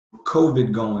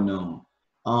COVID going on.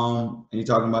 And you're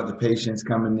talking about the patients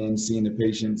coming in, seeing the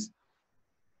patients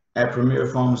at Premier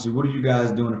Pharmacy. What are you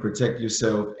guys doing to protect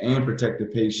yourself and protect the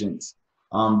patients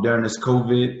during this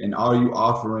COVID? And are you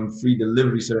offering free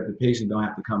delivery so that the patient don't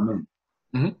have to come in?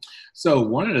 Mhm. So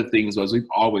one of the things was we've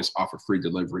always offered free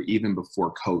delivery even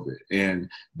before COVID. And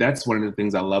that's one of the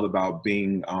things I love about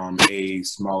being a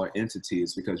smaller entity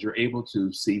is because you're able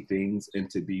to see things and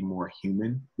to be more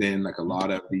human than like a lot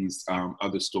of these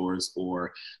other stores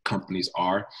or companies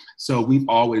are. So we've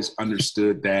always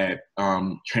understood that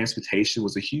transportation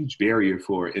was a huge barrier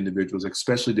for individuals,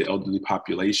 especially the elderly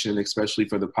population, especially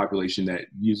for the population that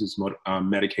uses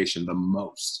medication the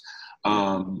most.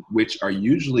 Which are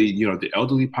usually, you know, the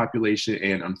elderly population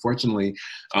and unfortunately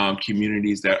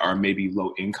communities that are maybe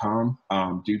low income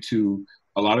due to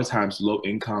a lot of times low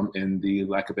income and the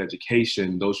lack of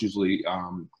education. Those usually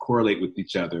correlate with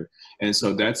each other. And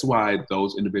so that's why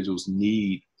those individuals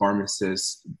need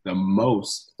pharmacists the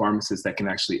most, pharmacists that can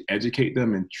actually educate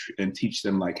them and teach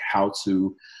them like how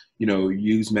to, you know,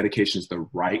 use medications the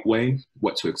right way,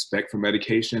 what to expect from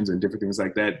medications and different things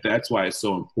like that. That's why it's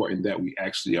so important that we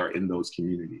actually are in those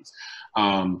communities.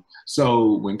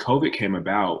 So when COVID came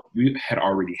about, we had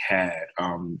already had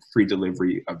free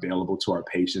delivery available to our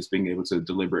patients, being able to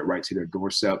deliver it right to their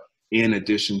doorstep, in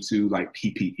addition to like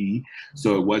PPE.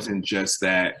 So it wasn't just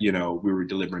that, you know, we were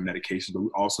delivering medications, but we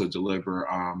also deliver,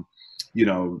 you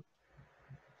know,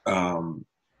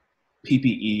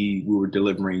 PPE. We were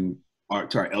delivering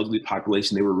to our elderly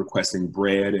population. They were requesting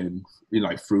bread and, you know,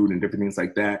 like fruit and different things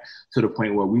like that, to the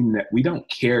point where we don't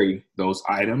carry those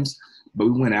items, but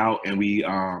we went out and we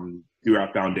through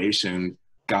our foundation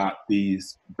got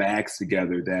these bags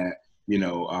together that, you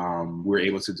know, we're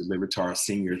able to deliver to our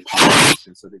senior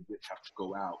population, so they didn't have to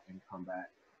go out and come back,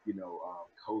 you know,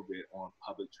 COVID on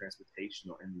public transportation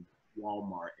or in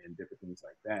Walmart and different things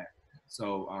like that.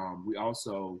 So we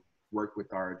also work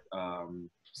with our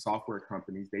software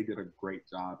companies. They did a great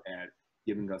job at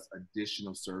giving us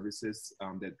additional services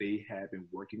that they had been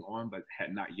working on but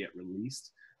had not yet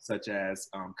released, such as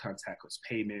contactless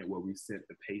payment, where we sent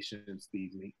the patients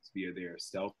these links via their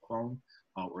cell phone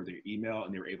or their email,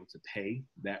 and they were able to pay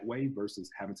that way versus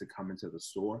having to come into the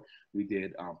store. We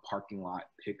did parking lot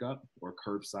pickup or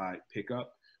curbside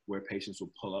pickup, where patients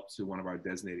would pull up to one of our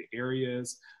designated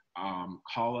areas,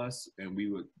 call us, and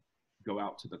we would go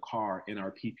out to the car in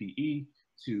our PPE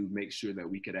to make sure that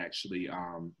we could actually,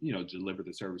 you know, deliver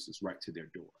the services right to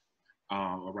their door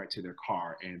or right to their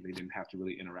car, and they didn't have to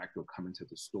really interact or come into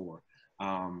the store.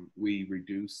 We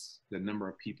reduced the number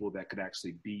of people that could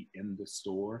actually be in the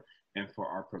store, and for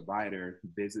our provider,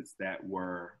 visits that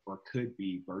were or could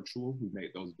be virtual, we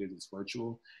made those visits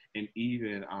virtual. And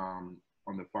even on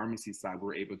the pharmacy side,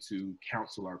 we're able to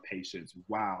counsel our patients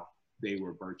while they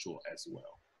were virtual as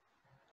well.